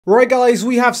Right guys,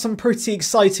 we have some pretty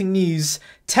exciting news.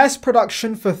 Test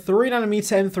production for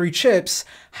 3nm M3 chips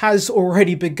has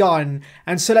already begun,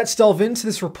 and so let's delve into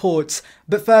this report.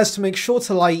 But first, make sure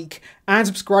to like and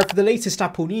subscribe for the latest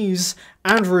Apple news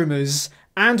and rumours.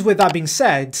 And with that being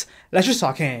said, let's just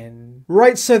tuck in.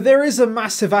 Right, so there is a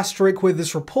massive asterisk with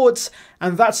this report,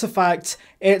 and that's a fact.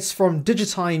 It's from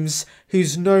Digitimes,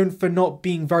 who's known for not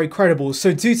being very credible,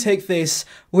 so do take this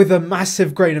with a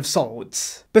massive grain of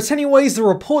salt. But anyways, the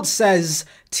report says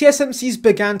TSMC's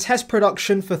began test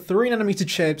production for 3nm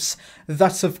chips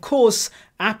that, of course,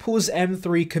 Apple's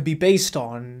M3 could be based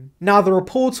on. Now, the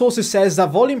report also says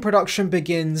that volume production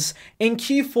begins in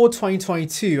Q4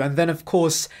 2022, and then, of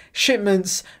course,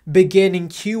 shipments begin in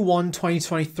Q1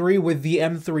 2023 with the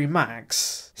M3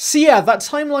 Max. So yeah, that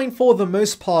timeline for the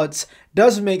most part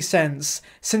does make sense,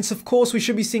 since of course we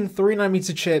should be seeing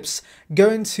 3nm chips go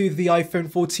into the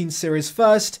iPhone 14 series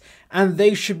first, and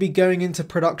they should be going into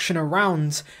production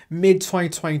around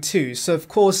mid-2022. So of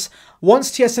course,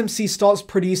 once TSMC starts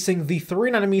producing the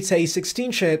 3nm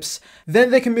A16 chips,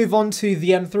 then they can move on to the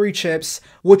M3 chips,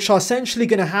 which are essentially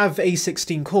going to have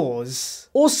A16 cores.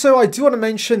 Also, I do want to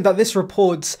mention that this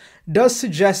report does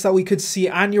suggest that we could see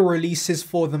annual releases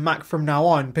for the Mac from now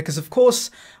on, because of course,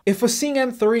 if we're seeing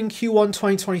M3 in Q1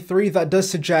 2023, that does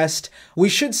suggest we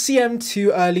should see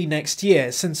M2 early next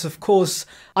year, since of course,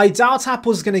 I doubt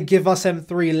Apple's going to give us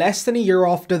M3 less than a year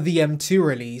after the M2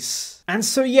 release. And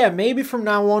so yeah, maybe from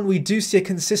now on we do see a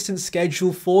consistent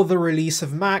schedule for the release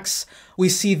of Macs. We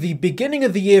see the beginning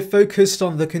of the year focused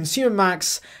on the consumer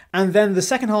Macs, and then the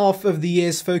second half of the year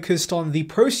is focused on the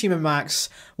prosumer Macs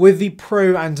with the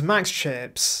Pro and Max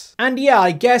chips. And yeah,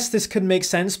 I guess this could make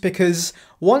sense because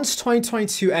once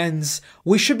 2022 ends,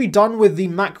 we should be done with the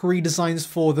Mac redesigns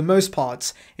for the most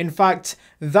part. In fact,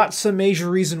 that's a major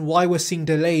reason why we're seeing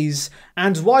delays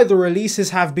and why the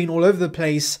releases have been all over the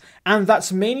place, and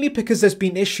that's mainly because there's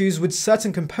been issues with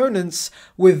certain components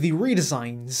with the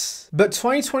redesigns. But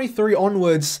 2023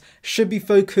 onwards should be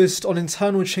focused on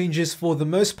internal changes for the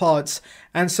most part,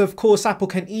 and so of course Apple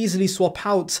can easily swap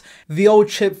out the old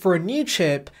chip for a new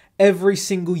chip every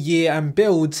single year and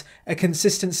build a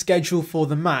consistent schedule for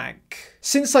the Mac.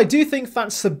 Since I do think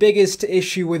that's the biggest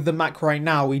issue with the Mac right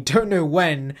now, we don't know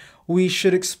when we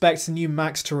should expect new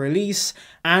Macs to release,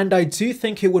 and I do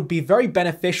think it would be very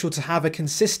beneficial to have a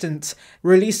consistent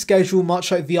release schedule much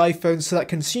like the iPhone so that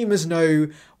consumers know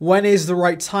when is the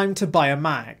right time to buy a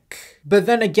Mac. But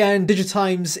then again,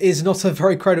 Digitimes is not a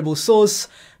very credible source,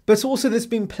 but also there's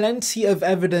been plenty of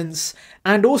evidence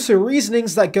and also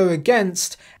reasonings that go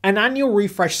against an annual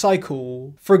refresh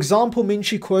cycle. For example,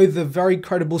 Min-Chi Kuo, the very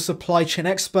credible supply chain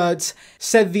expert,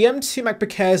 said the M2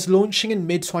 MacBook Air is launching in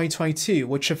mid-2022,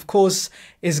 which of course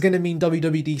is going to mean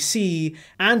WWDC,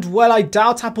 and well, I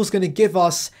doubt Apple's going to give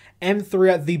us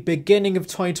M3 at the beginning of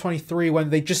 2023 when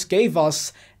they just gave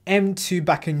us M2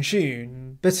 back in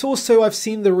June. But also I've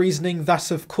seen the reasoning that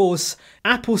of course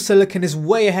Apple Silicon is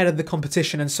way ahead of the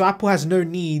competition, and so Apple has no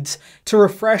need to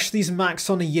refresh these Macs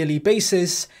on a yearly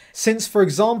basis, since for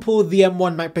example the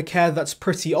M1 MacBook Air that's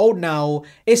pretty old now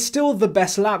is still the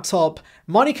best laptop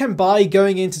money can buy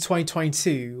going into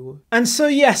 2022. And so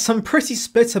yes, I'm pretty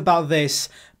split about this,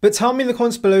 but tell me in the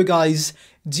comments below guys,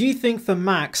 do you think the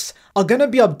Macs are going to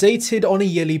be updated on a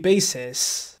yearly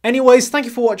basis? Anyways, thank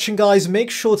you for watching guys, make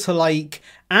sure to like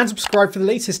and subscribe for the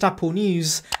latest Apple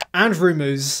news and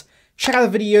rumours. Check out the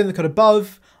video in the card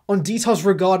above on details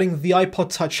regarding the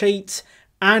iPod Touch 8,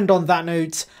 and on that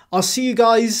note, I'll see you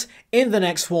guys in the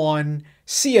next one.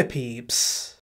 See ya peeps.